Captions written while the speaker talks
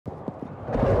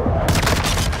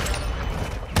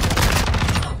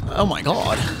Oh my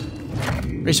god.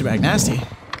 Razorback nasty.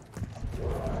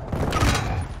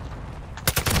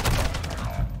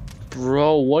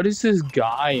 Bro, what is this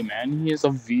guy, man? He has a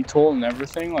VTOL and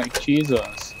everything? Like,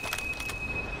 Jesus.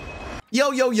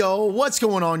 Yo, what's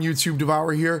going on YouTube?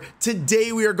 Devour here.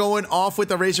 Today we are going off with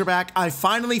the Razorback. I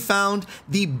finally found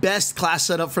the best class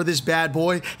setup for this bad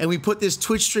boy, and we put this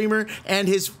Twitch streamer and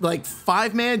his like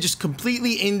 5-man just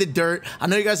completely in the dirt. I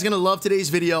know you guys are gonna love today's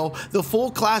video. The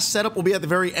full class setup will be at the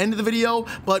very end of the video,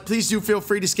 but please do feel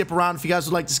free to skip around if you guys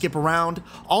would like to skip around.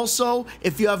 Also,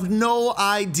 if you have no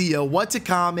idea what to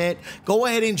comment, go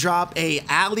ahead and drop a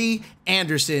Ali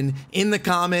Anderson in the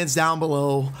comments down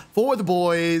below for the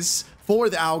boys, for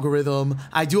the algorithm.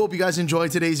 I do hope you guys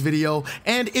enjoyed today's video,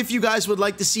 and if you guys would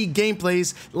like to see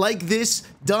gameplays like this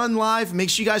done live, make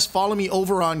sure you guys follow me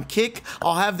over on Kick.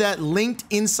 I'll have that linked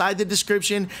inside the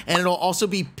description, and it'll also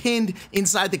be pinned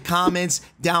inside the comments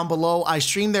down below. I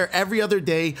stream there every other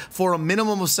day for a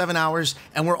minimum of 7 hours,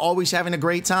 and we're always having a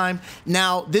great time.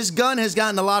 Now, this gun has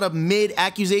gotten a lot of mid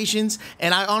accusations,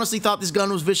 and I honestly thought this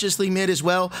gun was viciously mid as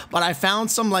well, but I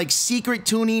found some like secret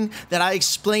tuning that I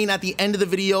explain at the end of the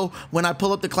video when I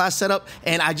pull up the class setup,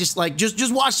 and I just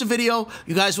watch the video.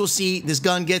 You guys will see this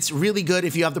gun gets really good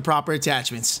if you have the proper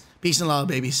attachments. Peace and love,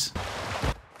 babies.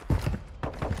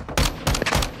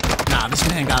 Nah, this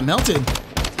man got melted.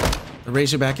 The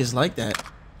Razorback is like that.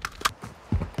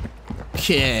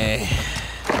 Okay.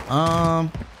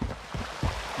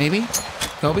 Maybe?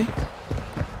 Kobe?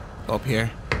 Go up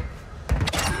here.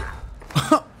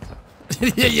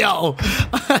 Yo,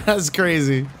 that's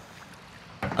crazy.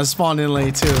 I spawned in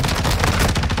late too.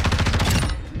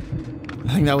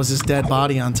 I think that was his dead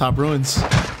body on top ruins.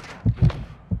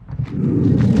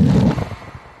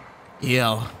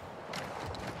 Yo.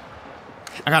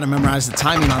 I gotta memorize the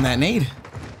timing on that nade.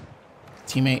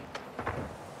 Teammate.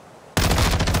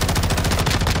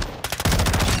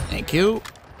 Thank you.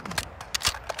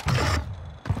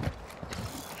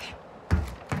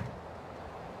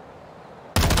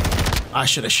 I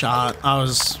should have shot. I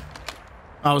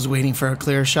was waiting for a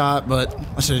clear shot, but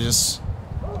I should have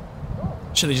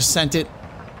just sent it.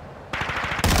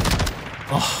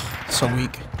 Oh, so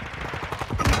weak.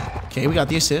 Okay, we got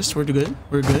the assist. We're good.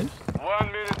 We're good.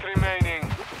 1 minute remaining.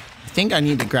 I think I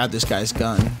need to grab this guy's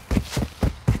gun.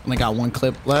 Only got one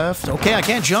clip left. Okay, I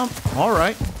can't jump. All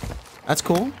right. That's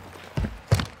cool.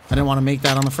 I didn't want to make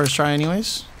that on the first try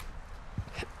anyways.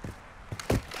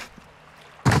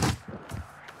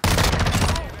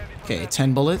 Okay,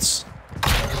 10 bullets.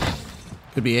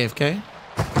 Could be AFK.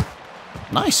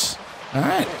 Nice. All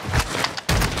right.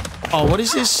 Oh, what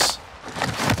is this?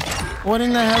 What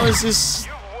in the hell is this?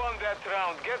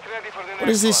 What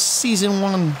is this season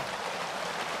 1?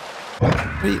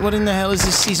 What in the hell is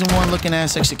this season 1 looking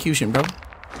ass execution, bro?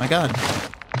 My God.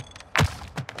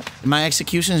 My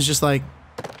execution is just like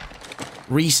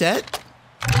reset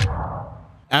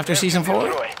after season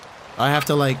 4. I have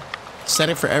to like set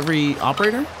it for every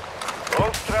operator.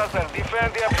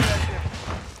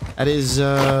 That is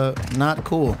not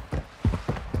cool.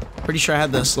 Pretty sure I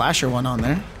had the slasher one on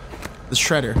there. The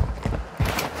shredder.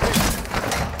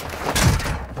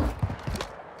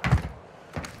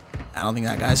 I don't think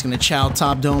that guy's gonna chow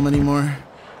top dome anymore.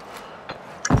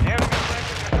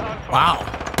 Wow.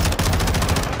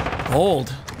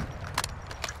 Bold.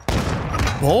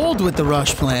 Bold with the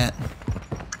rush plant.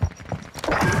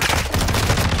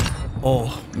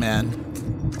 Oh, man.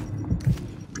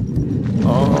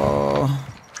 Oh.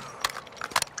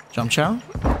 Jump chow.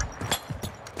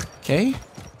 Okay.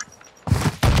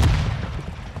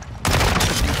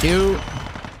 Thank you.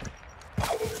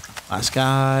 Last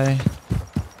guy.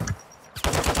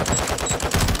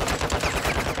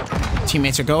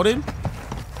 Teammates are goated.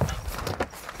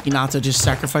 Hinata just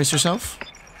sacrificed herself.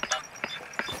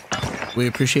 We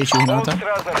appreciate you, Hinata.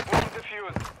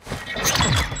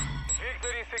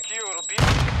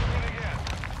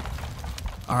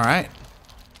 All right.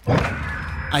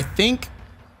 I think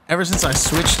ever since I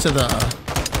switched to the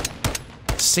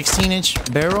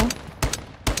 16-inch barrel,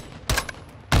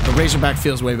 the Razorback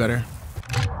feels way better.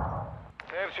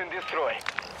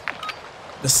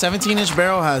 The 17-inch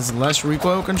barrel has less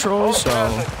recoil control, so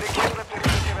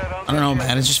I don't know,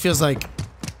 man. It just feels like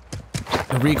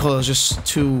the recoil is just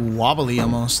too wobbly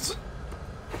almost.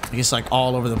 Like it's like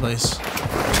all over the place.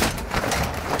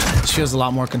 It feels a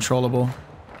lot more controllable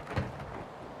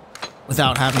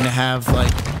without having to have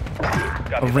like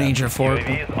a ranger for it.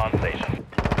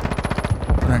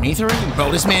 Underneath already?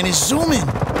 Bro, this man is zooming.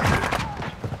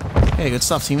 Hey, good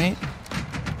stuff, teammate.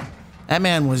 That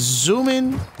man was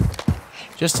zooming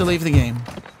just to leave the game.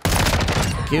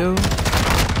 Thank you.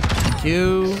 Thank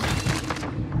you.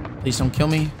 Please don't kill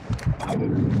me.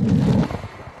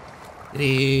 Did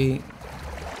he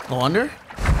go under?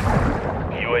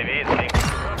 UAV is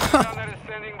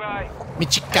standing by.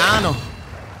 Michicano.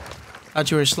 Thought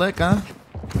you were slick, huh?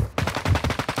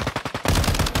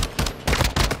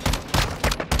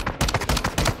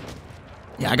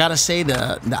 Yeah, I gotta say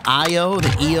the IO,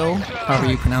 the EO, however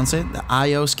you pronounce it, the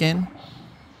IO skin.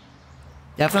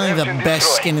 Definitely the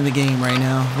best skin in the game right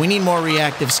now. We need more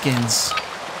reactive skins.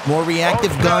 More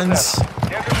reactive guns,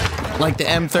 like the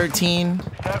M13,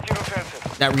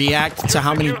 that react to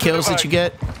how many kills that you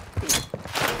get.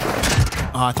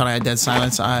 Oh, I thought I had dead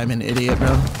silence. I'm an idiot,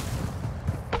 bro.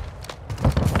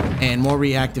 And more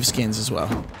reactive skins as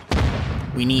well.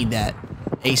 We need that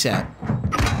ASAP.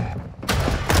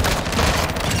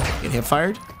 Get hip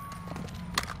fired.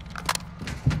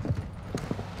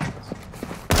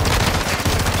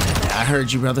 Yeah, I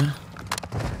heard you, brother.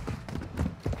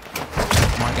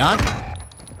 Oh my god.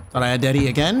 Thought I had Daddy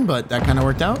again, but that kind of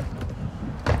worked out.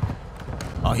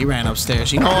 Oh, he ran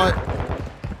upstairs. You know what?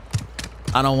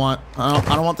 I don't want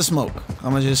the smoke.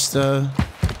 I'm gonna just we're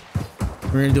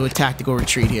gonna do a tactical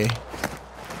retreat here.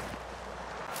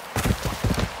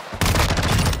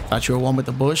 Thought you were one with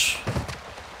the bush.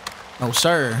 No,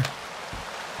 sir.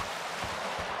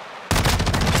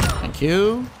 Thank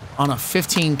you. On a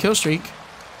 15 kill streak.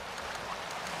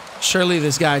 Surely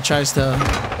this guy tries to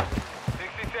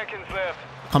 60 seconds left.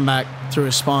 come back through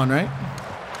his spawn, right?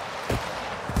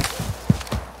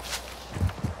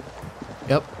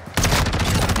 Yep.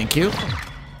 Thank you.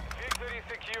 Victory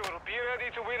secure. Be ready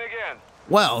to win again.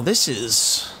 Well, this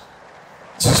is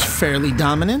fairly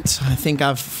dominant. I think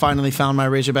I've finally found my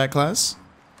Razorback class.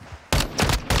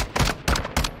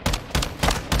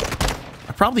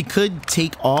 I probably could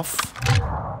take off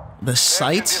the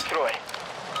sight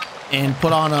and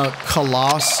put on a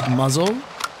Casus muzzle,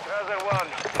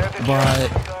 but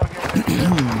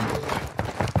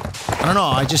I don't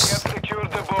know. I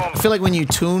feel like when you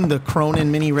tune the Cronen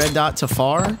mini red dot to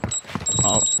far.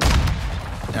 Oh,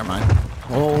 never mind.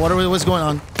 Oh, what's going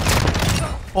on?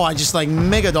 Oh, I just like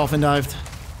mega dolphin dived.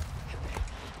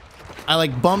 I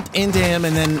like bumped into him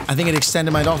and then I think it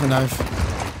extended my dolphin dive.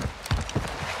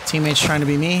 Teammates trying to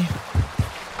be me.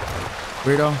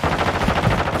 Weirdo.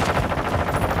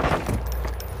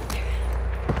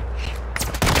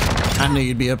 I knew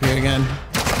you'd be up here again.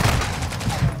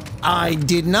 I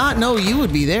did not know you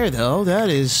would be there though.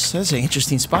 That's an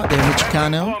interesting spot there,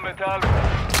 Michicano.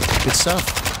 Good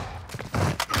stuff.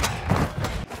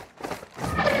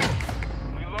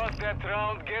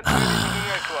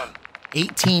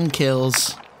 18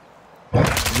 kills,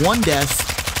 1 death,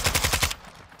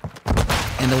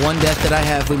 and the 1 death that I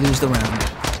have, we lose the round.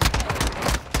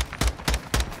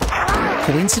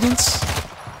 Coincidence?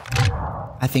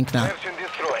 I think not.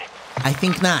 I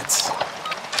think not.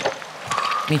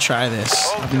 Let me try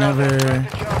this. I've never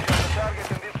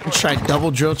tried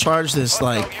double drill charge this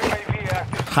like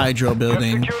hydro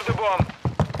building.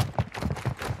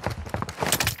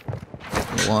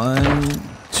 1,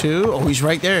 2. Oh, he's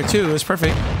right there too. That's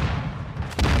perfect.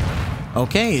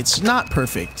 Okay, it's not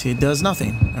perfect. It does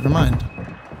nothing. Never mind.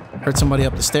 Heard somebody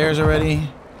up the stairs already.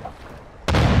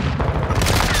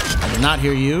 I did not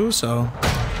hear you, so...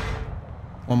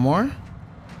 One more?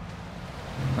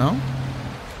 No?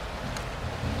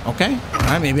 Okay.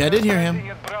 Alright, maybe I did hear him.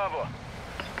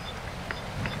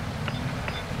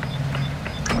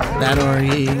 That or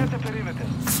he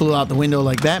flew out the window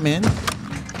like Batman.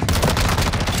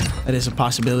 That is a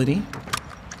possibility.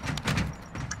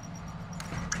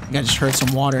 I think I just heard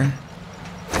some water.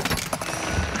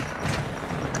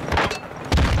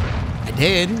 I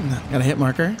did. Got a hit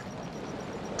marker.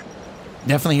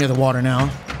 Definitely hear the water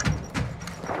now.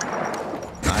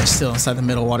 Nah, he's still inside the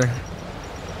middle water.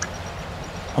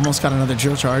 Almost got another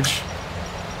drill charge.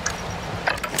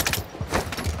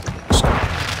 Just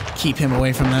keep him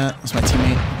away from that. That's my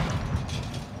teammate.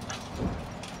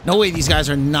 No way these guys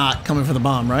are not coming for the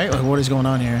bomb, right? Like, what is going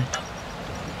on here?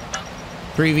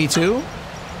 3v2?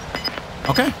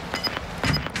 Okay.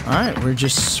 Alright, we're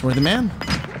the man.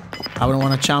 I wouldn't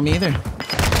want to chow me either.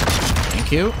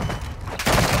 Thank you.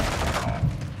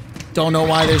 Don't know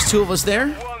why there's 2 of us there.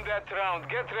 Won that round.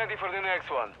 Get ready for the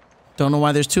next one. Don't know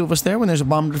why there's 2 of us there when there's a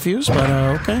bomb defuse, but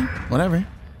okay. Whatever.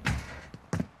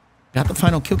 Got the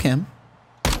final kill cam.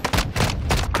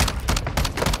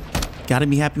 Gotta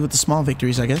be happy with the small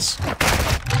victories, I guess.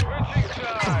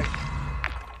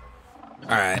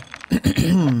 Alright.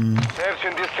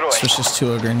 Switch this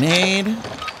to a grenade.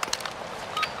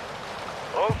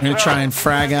 I'm gonna try and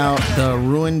frag out the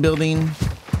ruin building.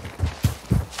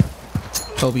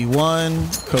 Kobe 1,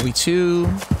 Kobe 2,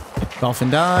 dolphin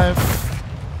dive.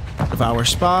 Devour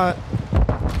spot.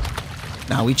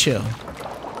 Now we chill.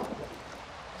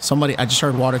 Somebody, I just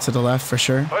heard water to the left for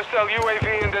sure. Hostile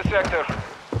UAV in the sector.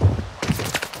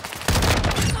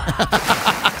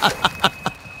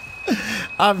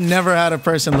 I've never had a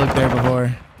person look there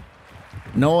before.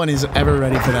 No one is ever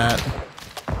ready for that.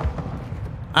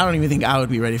 I don't even think I would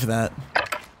be ready for that.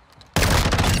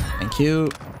 Thank you.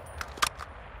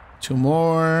 2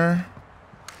 more.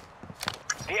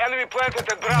 The enemy planted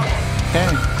the ground. Okay.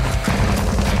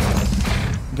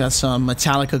 Got some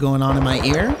Metallica going on in my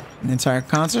ear. An entire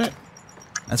concert.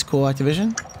 That's cool,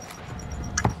 Activision.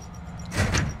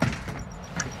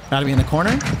 Gotta be in the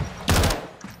corner.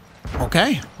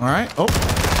 Okay. All right. Oh.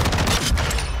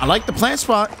 I like the plant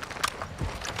spot.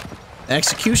 The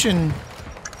execution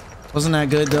wasn't that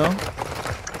good, though.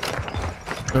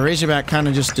 The Razorback kind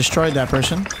of just destroyed that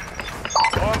person.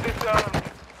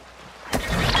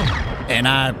 And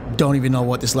I don't even know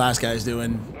what this last guy is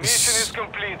doing. Mission is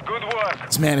complete. Good work.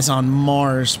 This man is on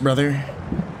Mars, brother.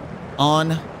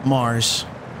 On Mars.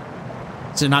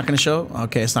 Is it not going to show?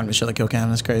 Okay, it's not going to show the kill cam.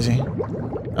 That's crazy.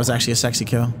 That was actually a sexy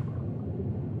kill.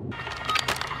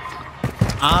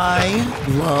 I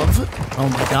love... Oh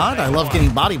my god, I love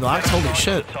getting body blocked. Holy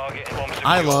shit.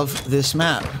 I love this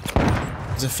map.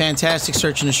 It's a fantastic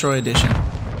search and destroy edition.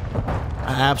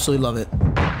 I absolutely love it.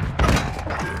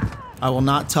 I will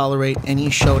not tolerate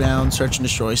any showdown, search and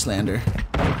destroy slander.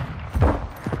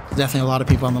 There's definitely a lot of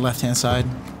people on the left-hand side.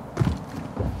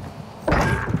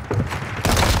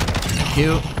 Thank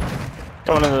you.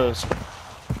 One of those.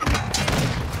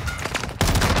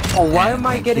 Oh, why am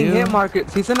I getting hit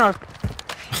markers? He's in our...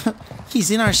 He's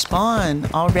in our spawn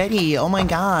already. Oh my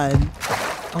god.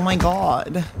 Oh my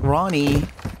god. Ronnie.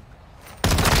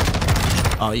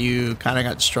 Oh, you kind of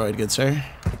got destroyed, good sir.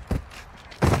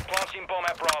 Planting bomb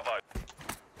at Bravo.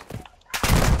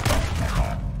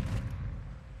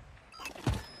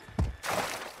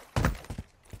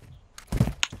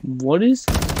 What is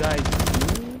this guy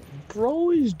doing?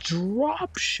 Bro is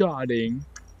drop shotting.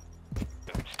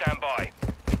 Stand by.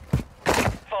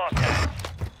 Fast hands.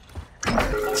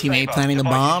 Teammate planting the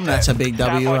bomb. That's a big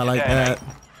W. I like that.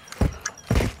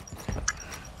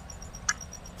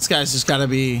 This guy's just gotta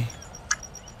be...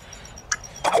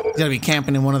 He's gotta be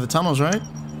camping in one of the tunnels, right?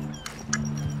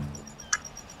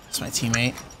 That's my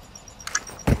teammate.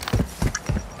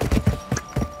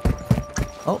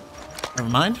 Oh, never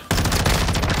mind.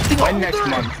 When next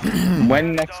month?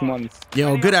 When next month?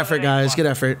 Yo, good effort, guys. Good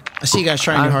effort. I see you guys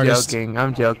trying your hardest.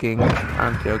 I'm joking.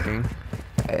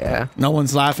 Yeah. No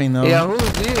one's laughing though. Yeah, who's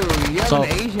you? You have an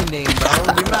Asian name, bro.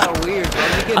 You're not weird,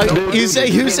 bro. You said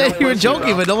you were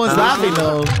joking, but no one's laughing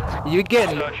though. You get...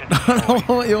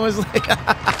 It was like,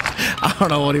 I don't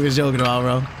know what he was joking about,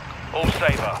 bro. All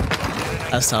saber.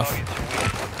 That's tough.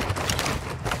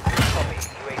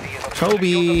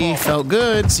 Kobe felt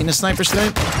good. Seen a sniper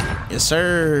snipe? Yes,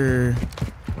 sir.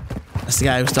 That's the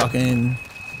guy who was talking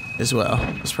as well.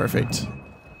 That's perfect.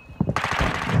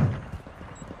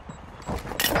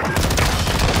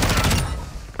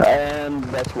 And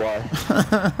that's why.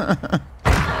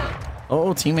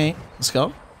 Oh, teammate. Let's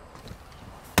go.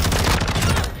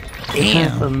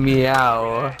 Damn.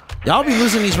 Meow. Y'all be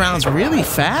losing these rounds really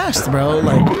fast, bro.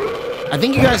 Like, I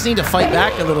think you guys need to fight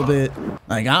back a little bit.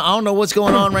 Like, I don't know what's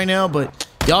going on right now, but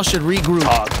y'all should regroup.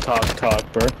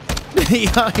 Talk, bro.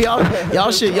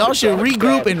 y'all should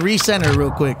regroup and recenter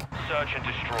real quick. Search and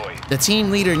destroy. The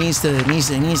team leader needs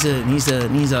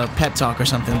a pep talk or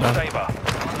something, bro. Saber.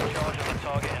 Charge on the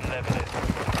target and level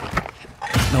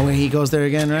it. No way he goes there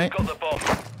again, right? Got the bomb.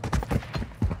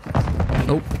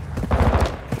 Nope.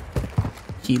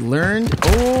 He learned.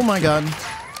 Oh my god.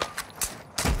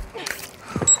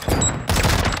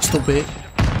 Stupid.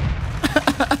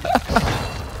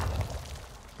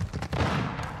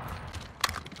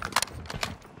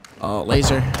 Oh,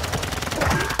 laser.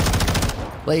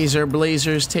 Laser,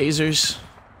 blazers, tasers.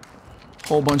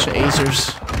 Whole bunch of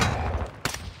asers.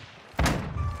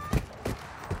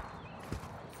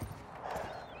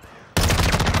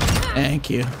 Thank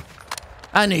you.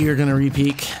 I knew you were gonna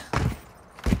repeak.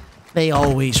 They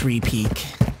always repeak.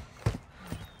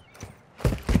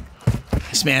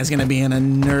 This man's gonna be in a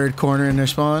nerd corner in their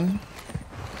spawn.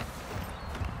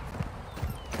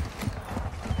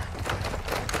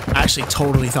 I actually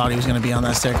totally thought he was gonna be on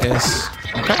that staircase.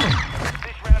 Okay.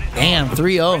 Damn,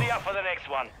 3-0.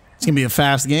 It's gonna be a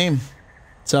fast game.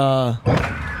 It's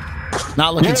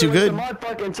not looking too good. My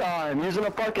fucking time using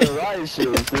a fucking riot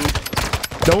shield, dude.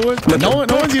 No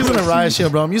one's using a riot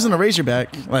shield, bro. I'm using a Razorback.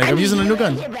 Like, I'm using a new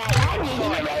gun. You're no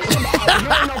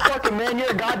fucking man,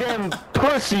 you're a goddamn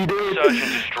pussy, dude. Search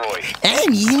and destroy.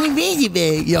 And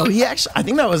yo, he actually, I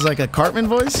think that was like a Cartman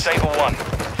voice. Saber 1.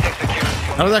 Check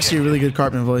security. That was actually a really good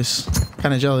Cartman voice.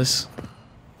 Kind of jealous.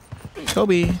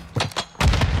 Kobe.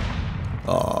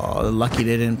 Oh, lucky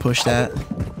they didn't push that.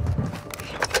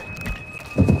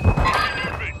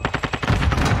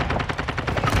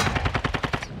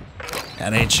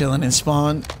 That ain't chilling in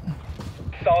spawn.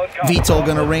 VTOL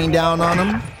gonna rain down on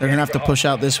them. They're gonna have to push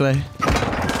out this way.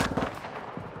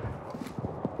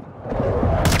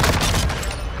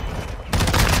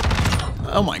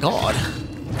 Oh my god.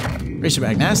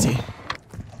 Razorback nasty.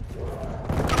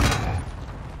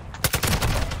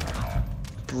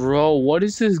 Bro, what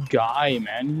is this guy,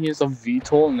 man? He has a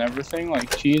VTOL and everything?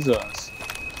 Like, Jesus.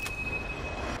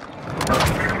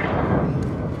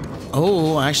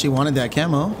 Oh, I actually wanted that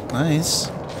camo.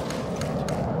 Nice.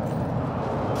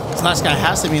 This last guy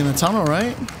has to be in the tunnel,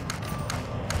 right?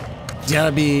 He's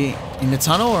gotta be in the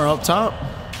tunnel or up top.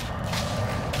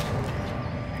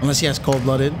 Unless he has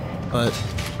cold-blooded, but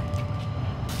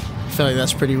I feel like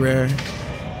that's pretty rare.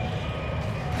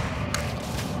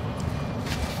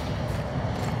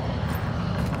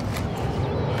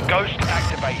 Ghost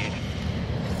activated.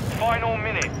 Final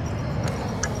minute.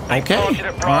 Okay.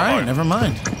 Alright, never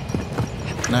mind.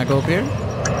 Can I go up here?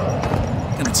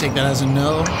 Gonna take that as a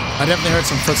no. I definitely heard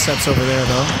some footsteps over there,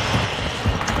 though.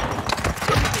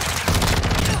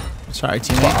 Sorry,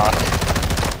 teammate.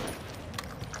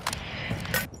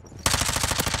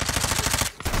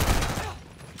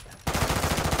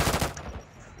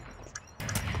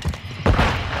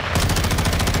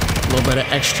 A little bit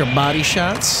of extra body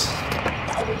shots.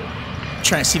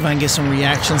 Trying to see if I can get some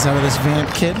reactions out of this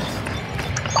vamp kid.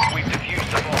 We've defused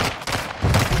the bomb.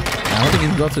 I don't think you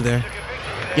can go through there.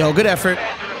 Yo, good effort.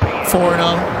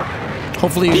 4-0.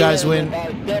 Hopefully you guys win.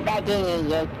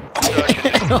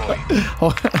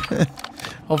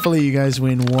 Hopefully you guys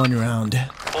win one round.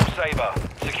 All Saber.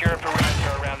 Secure a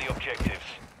perimeter around the objectives.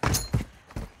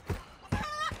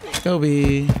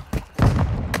 Kobe.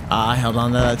 Ah, I held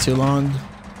on to that too long.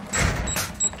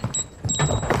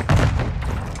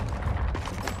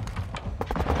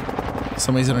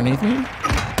 Somebody's underneath me?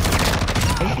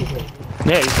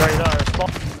 Yeah, he's right there.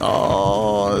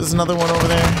 Oh, there's another one over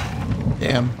there.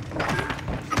 Damn.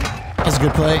 That was a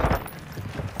good play.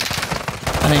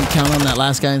 I didn't count on that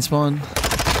last guy in spawn.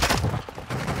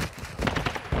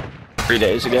 3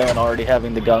 days ago and already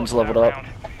having the guns leveled up.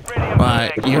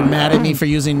 Why, you're mad at me for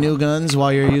using new guns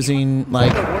while you're using,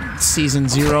 like, Season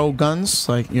 0 guns?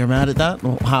 Like, you're mad at that?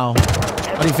 Well, how?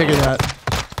 How do you figure that?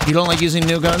 You don't like using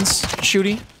new guns,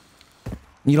 Shooty?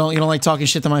 You don't like talking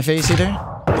shit to my face either?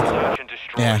 Search and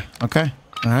destroy. Yeah, okay.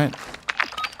 Alright.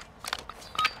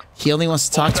 He only wants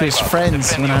to talk to his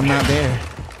friends when I'm not there.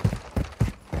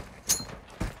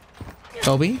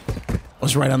 Kobe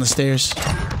was right on the stairs.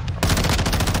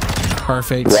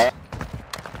 Perfect. I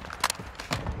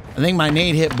think my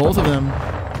nade hit both of them.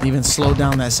 Even slowed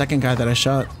down that second guy that I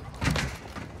shot.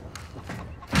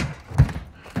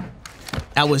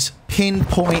 That was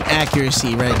pinpoint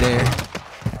accuracy right there.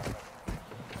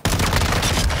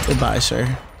 Goodbye,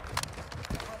 sir.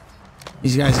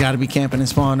 These guys gotta be camping in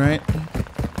spawn, right?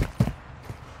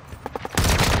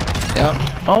 Yep.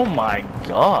 Oh my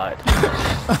god.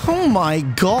 Oh my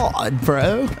god,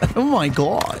 bro. Oh my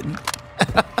god.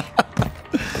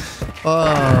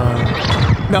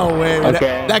 No way.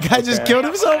 Okay, That guy just killed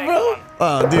himself, bro?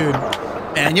 Oh, dude.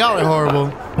 Man, y'all are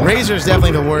horrible. Razor's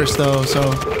definitely the worst, though,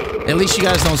 so at least you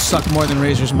guys don't suck more than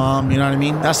Razor's mom, you know what I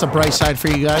mean? That's the bright side for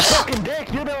you guys. Fucking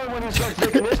dick, you're the only one who starts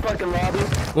dicking this fucking lobby.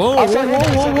 Whoa.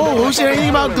 Who said anything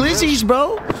about glizzies,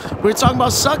 bro? We're talking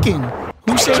about sucking.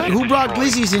 Who brought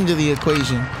glizzies into the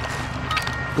equation?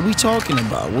 What we talking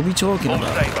about? What we talking All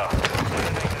about? Saber.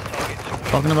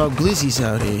 Talking about glizzies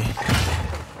out here.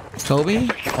 Kobe,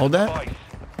 hold that.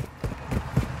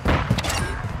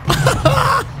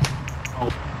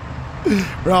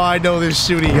 Bro, I know this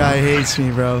shooting guy hates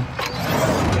me, bro.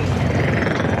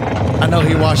 I know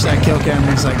he watched that kill cam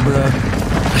and he's like, bro,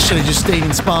 I should have just stayed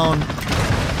in spawn.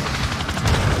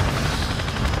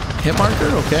 Hit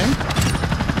marker, okay.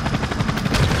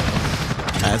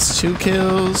 That's 2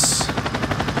 kills.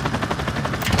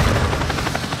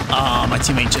 Oh, my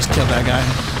teammate just killed that guy.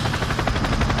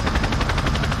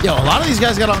 Yo, a lot of these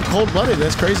guys got on cold-blooded.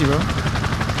 That's crazy, bro.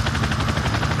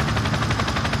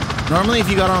 Normally, if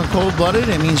you got on cold-blooded,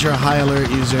 it means you're a high-alert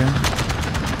user.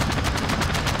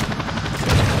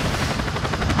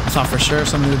 I thought for sure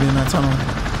somebody would be in that tunnel.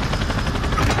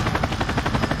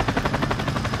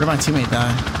 Where'd my teammate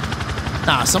die?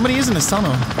 Nah, somebody is in this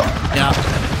tunnel. Yeah.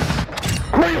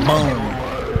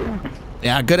 Boom.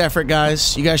 Yeah, good effort,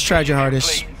 guys. You guys tried your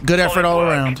hardest. Good effort all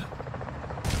around.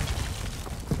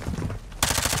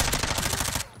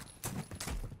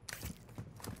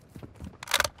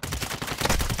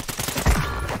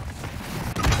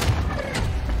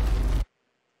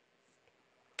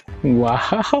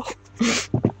 Wow.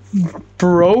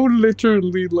 Bro,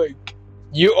 literally, like,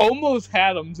 you almost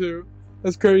had him too.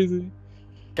 That's crazy.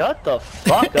 Shut the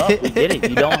fuck up. We get it.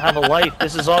 You don't have a life.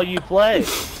 This is all you play.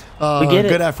 We get it.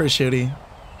 Good effort, Shooty.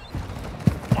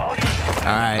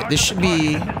 Alright, this should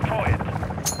be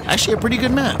actually a pretty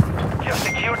good map. Just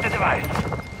secured the device.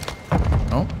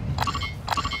 Oh.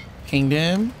 Pinged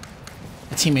him.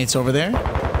 The teammate's over there.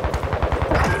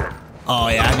 Oh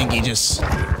yeah, I think he just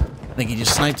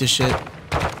sniped his shit.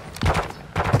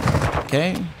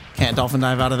 Okay. Can't dolphin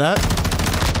dive out of that.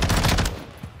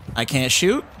 I can't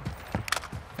shoot.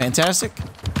 Fantastic.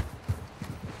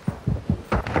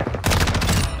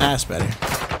 That's better.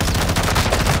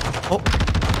 Oh.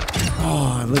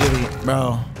 Oh, literally,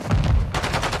 bro.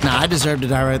 Nah, I deserved to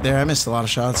die right there. I missed a lot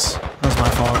of shots. That was my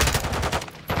fault.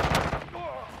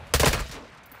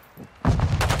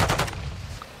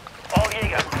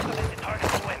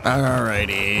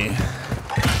 Alrighty.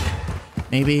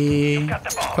 Maybe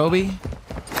Kobe? A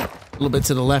little bit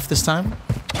to the left this time.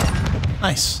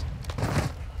 Nice.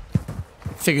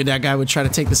 Figured that guy would try to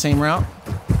take the same route.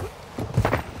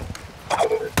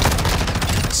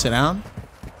 Sit down.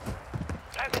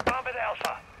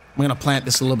 I'm gonna plant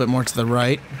this a little bit more to the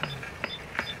right.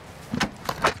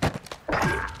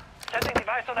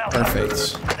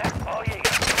 Perfect.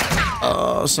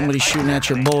 Oh, somebody's shooting at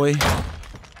your boy.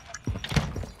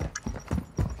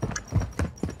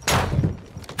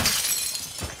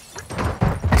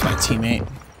 That's my teammate.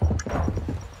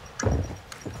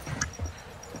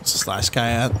 What's this last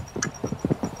guy at?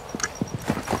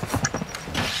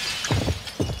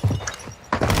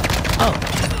 Oh.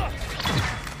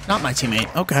 Not my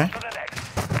teammate. Okay.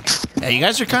 Yeah, you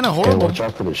guys are kind of horrible. Hey, watch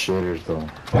out for the shitters, though.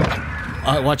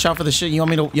 Watch out for the shit. You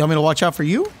want me to watch out for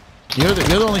you? You're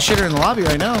the only shitter in the lobby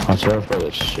right now. Watch out for the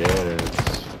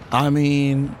shitters. I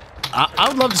mean, I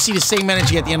would love to see the same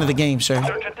energy at the end of the game, sir.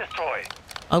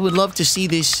 I would love to see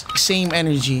this same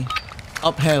energy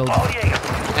upheld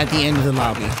at the end of the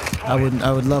lobby. I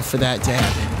would love for that to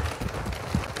happen.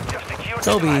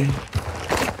 Kobe.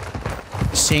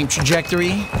 Same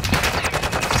trajectory.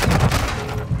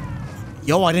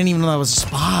 Yo, I didn't even know that was a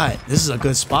spot. This is a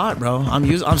good spot, bro. I'm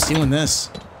stealing this.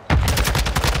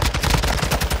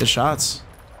 Good shots.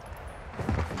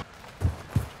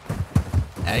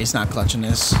 Yeah, he's not clutching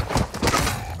this.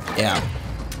 Yeah.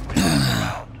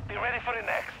 Be ready for the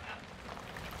next.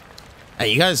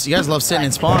 Hey, you guys love sitting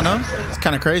in spawn, huh? It's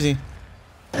kind of crazy.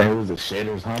 Hey, it was the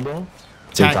shitters, huh, bro?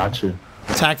 They got you.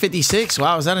 TAC 56.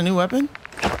 Wow, is that a new weapon?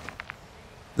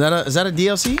 Is that a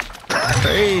DLC?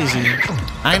 Crazy.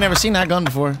 I ain't never seen that gun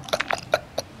before.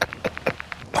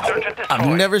 I've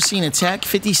never seen a TAC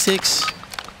 56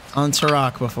 on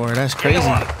Turok before. That's crazy.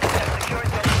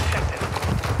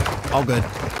 All good.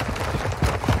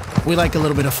 We like a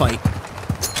little bit of fight.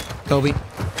 Kobe.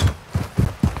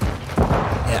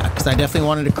 Yeah, because I definitely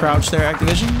wanted to crouch there,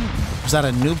 Activision. Was that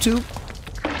a noob tube?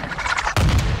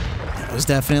 It was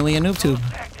definitely a noob tube.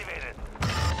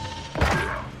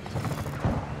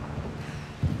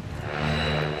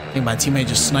 I think my teammate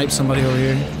just sniped somebody over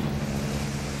here.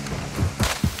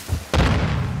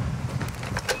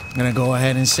 I'm gonna go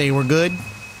ahead and say we're good.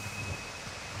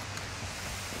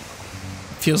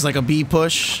 Feels like a B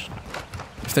push.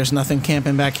 If there's nothing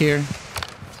camping back here,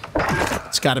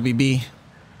 it's gotta be B.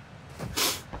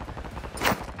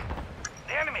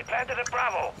 The enemy planted a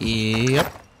Bravo.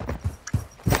 Yep.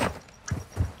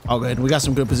 All good. We got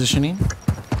some good positioning.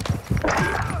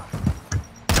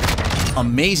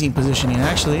 Amazing positioning,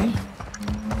 actually.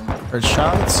 Heard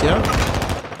shots, yep.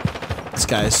 This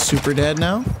guy is super dead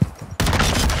now.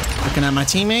 Looking at my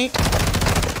teammate.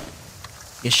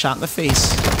 Get shot in the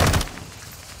face.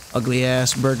 Ugly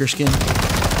ass burger skin.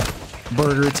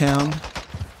 Burger town.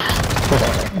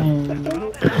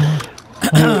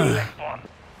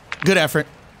 Good effort.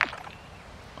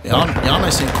 Y'all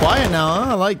nice and quiet now,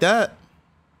 huh? I like that.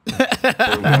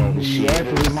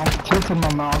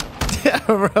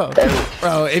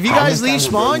 Bro, if you guys leave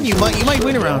spawn, you might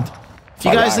win a round. If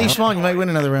you guys leave spawn, you might win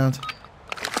another round.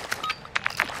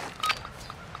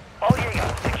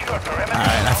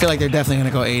 Alright, I feel like they're definitely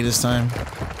gonna go A this time.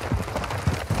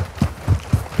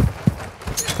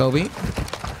 Kobe,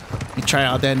 you try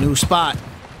out that new spot.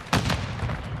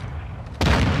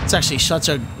 It's actually such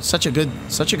a good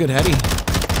heady.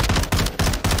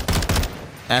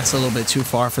 That's a little bit too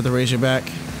far for the Razorback.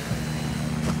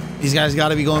 These guys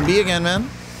gotta be going B again, man.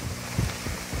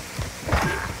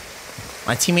 My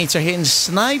My teammates are hitting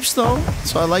snipes, though.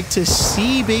 So I like to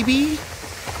see, baby.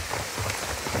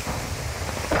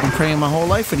 I'm praying my whole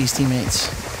life for these teammates.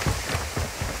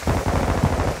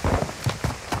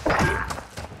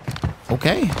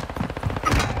 Okay.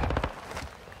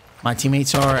 My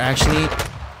teammates are actually...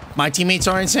 My teammates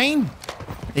are insane.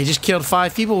 They just killed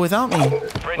 5 people without me.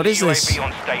 What is this?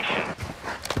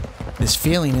 This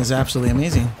feeling is absolutely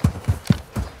amazing.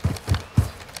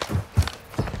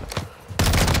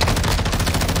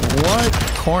 What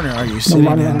corner are you sitting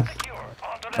in?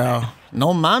 Bro,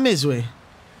 no mames, wey.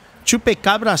 Chupe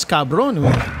cabras cabrón,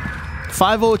 wey.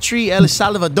 503 El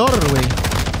Salvador, wey.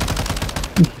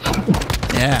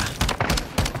 Yeah.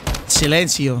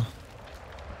 Silencio.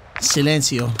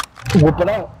 Silencio. Whip it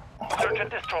out. Search and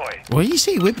destroy. What do you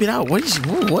say? Whip it out. What is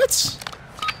what?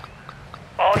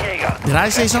 All Jaeger. Did I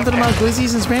say something about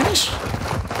glizzies in Spanish?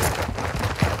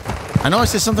 I know I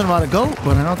said something about a goat,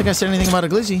 but I don't think I said anything about a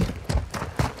glizzy.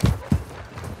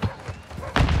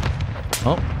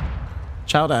 Oh.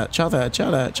 Chow that, chow that, chow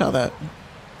that, chow that.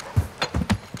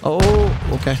 Oh,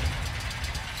 okay.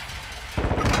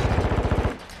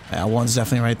 Yeah, one's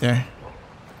definitely right there.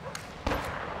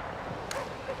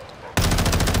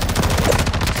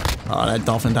 Oh, that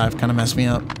dolphin dive kind of messed me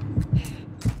up.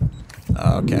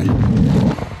 Okay.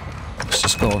 Let's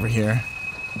just go over here.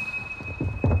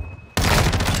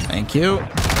 Thank you.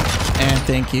 And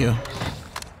thank you.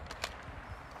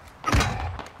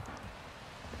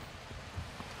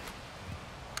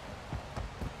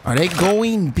 Are they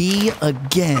going B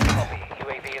again?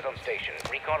 UAV is on station.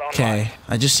 Recon online. Okay,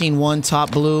 I just seen one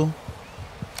top blue.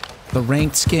 The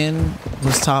ranked skin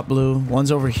was top blue.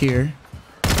 One's over here.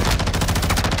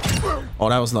 Oh,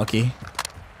 that was lucky.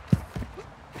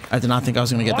 I did not think I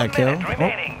was going to get that kill.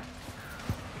 Oh.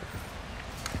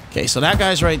 Okay, so that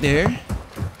guy's right there.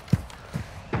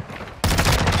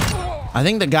 I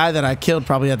think the guy that I killed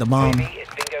probably had the bomb. UAV is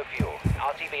bingo fuel.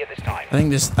 RTV at this time.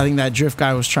 I think that drift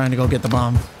guy was trying to go get the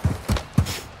bomb.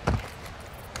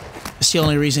 It's the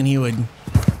only reason he would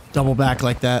double back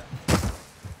like that.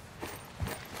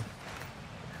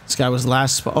 This guy was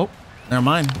last spot. Oh, never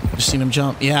mind. Just seen him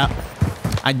jump. Yeah.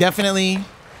 I definitely...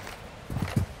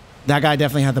 That guy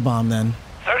definitely had the bomb then.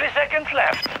 30 seconds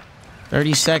left.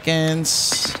 30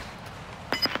 seconds.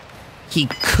 He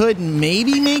could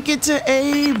maybe make it to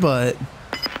A, but...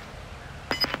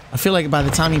 I feel like by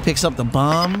the time he picks up the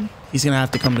bomb, he's going to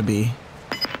have to come to B.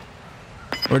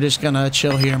 We're just going to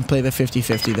chill here and play the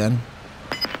 50-50 then.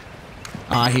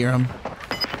 I hear him.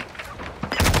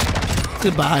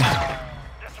 Goodbye.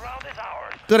 This round is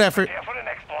ours. Good effort. Here for the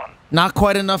next one. Not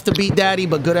quite enough to beat Daddy,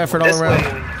 but good effort all This way, around.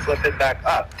 when you flip it back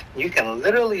up, you can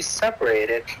literally separate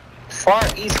it far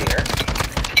easier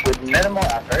with minimal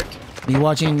effort. You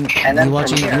watching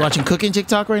cooking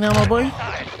TikTok right now, my boy?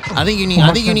 I think you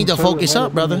need to focus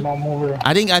up, brother.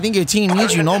 I think your team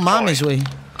needs you. No mames, way.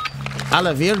 A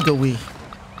la verga, we.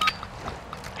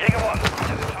 Jaeger 1.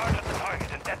 Charge the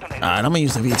target and detonate. Alright, I'm gonna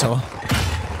use the VTOL.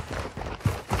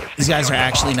 These guys are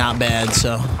actually not bad,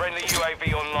 so. Friendly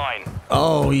UAV online.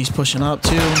 Oh, he's pushing up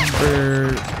too.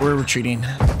 We're retreating.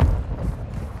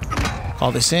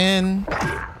 Call this in.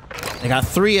 They got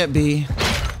 3 at B.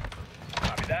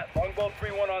 Copy that. Longbow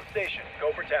 3-1 on station.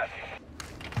 Go for tasking.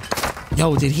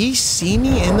 Yo, did he see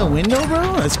me in the window,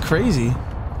 bro? That's crazy.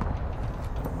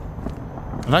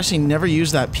 I've actually never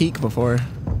used that peek before.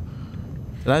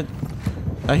 Did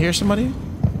I hear somebody?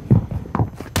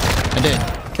 I did.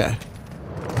 Okay.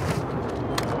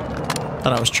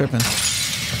 Thought I was tripping.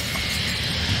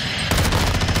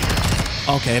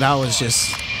 Okay, that was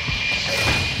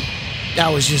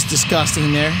just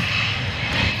disgusting there.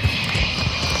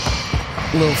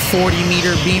 Little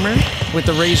 40-meter beamer with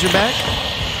the Razorback.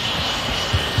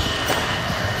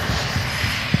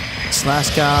 This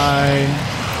last guy.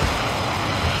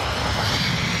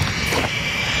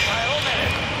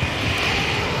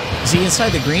 Is he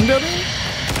inside the green building?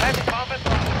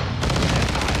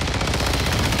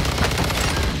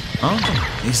 Oh,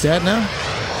 he's dead now.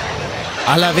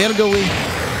 A la verga, wey.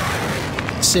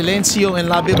 Silencio en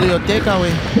la biblioteca,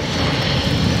 wey.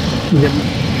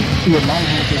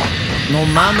 No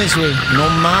mames, wey. No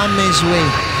mames, wey.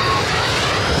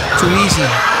 Too easy.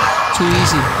 Too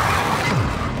easy.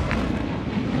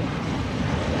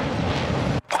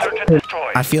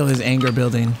 I feel his anger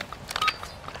building.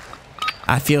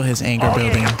 I feel his anger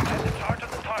building.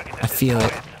 I feel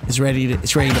it. It's ready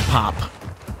to pop.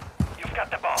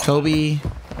 Kobe,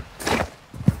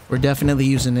 we're definitely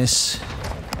using this.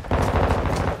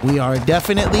 We are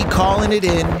definitely calling it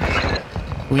in.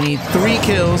 We need 3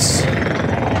 kills.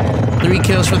 3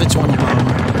 kills for the 20 bomb.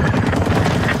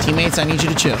 Teammates, I need you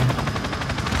to chill.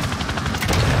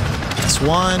 That's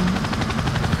 1, 2,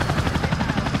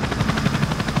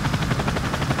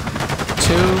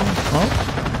 oh,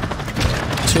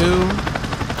 2,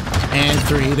 and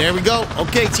 3. There we go.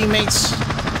 Okay, teammates.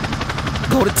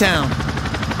 Go to town.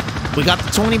 We got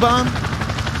the 20 bomb.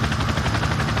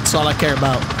 That's all I care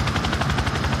about.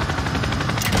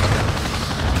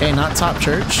 Okay, not top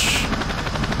church.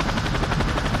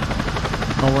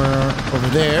 Nowhere over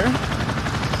there.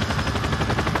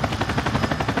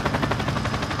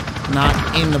 Not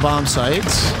in the bomb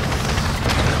sites.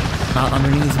 Not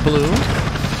underneath blue.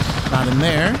 Not in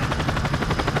there.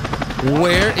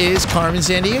 Where is Carmen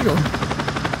San Diego?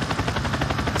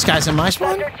 This guy's in my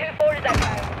spawn?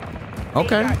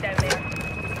 Okay.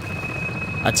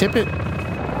 I tip it.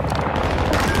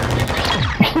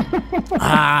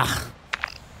 Ah.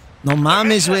 No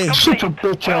mames, wey.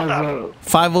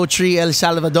 503 El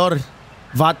Salvador.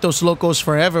 Vatos locos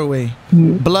forever, wey.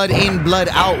 Blood in, blood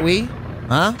out, wey.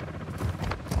 Huh?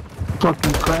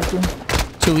 Fucking cracking.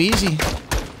 Too easy.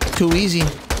 Too easy.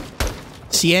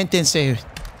 Siéntense.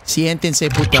 Siéntense,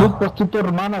 puta. Chupas tú tu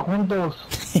hermana juntos.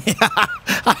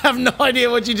 I have no idea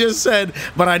what you just said,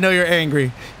 but I know you're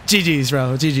angry. GG's,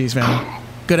 bro. GG's, man.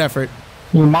 Good effort.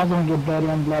 Your mom's gonna get blood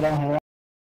on blood on her.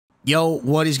 Yo,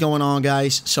 what is going on,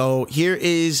 guys? So here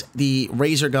is the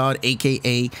Razor God,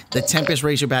 aka the Tempus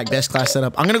Razorback Best Class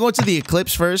Setup. I'm gonna go to the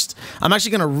Eclipse first. I'm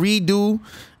actually gonna redo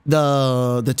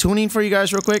the tuning for you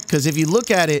guys real quick, because if you look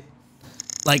at it,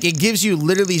 like, it gives you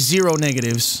literally 0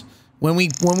 negatives. When we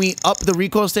up the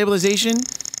recoil stabilization,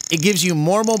 it gives you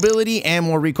more mobility and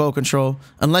more recoil control,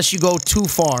 unless you go too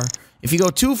far. If you go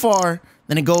too far,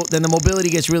 then the mobility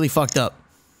gets really fucked up.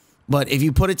 But if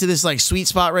you put it to this like sweet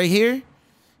spot right here,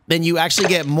 then you actually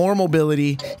get more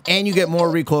mobility and you get more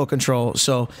recoil control.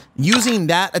 So using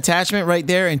that attachment right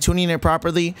there and tuning it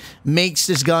properly makes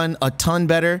this gun a ton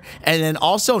better. And then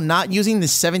also not using the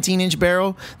 17-inch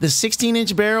barrel. The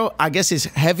 16-inch barrel, I guess, is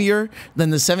heavier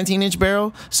than the 17-inch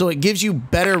barrel. So it gives you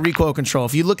better recoil control.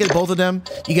 If you look at both of them,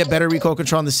 you get better recoil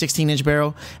control on the 16-inch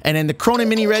barrel. And then the Cronen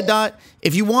Mini Red Dot,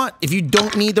 if you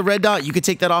don't need the red dot, you could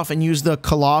take that off and use the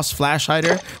Casus flash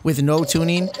hider with no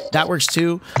tuning. That works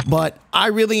too. But I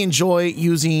really enjoy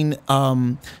using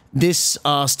this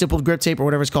stippled grip tape, or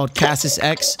whatever it's called, Casus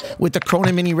X, with the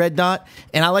Cronen Mini Red Dot.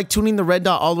 And I like tuning the red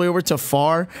dot all the way over to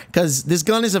far, because this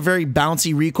gun is a very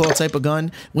bouncy recoil type of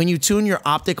gun. When you tune your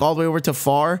optic all the way over to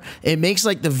far, it makes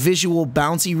like the visual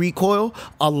bouncy recoil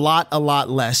a lot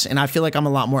less. And I feel like I'm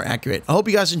a lot more accurate. I hope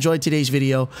you guys enjoyed today's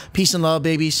video. Peace and love,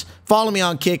 babies. Follow me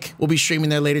on Kick. We'll be streaming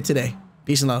there later today.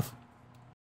 Peace and love.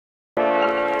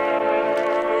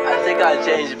 I think I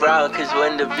changed, bro, because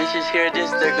when the bitches hear this,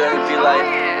 they're gonna be like,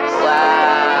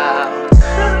 wow.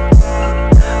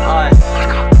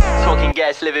 Smoking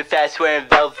gas, living fast, wearing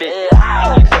velvet.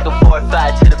 Looks like a 4 or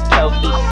 5 to the pelvis.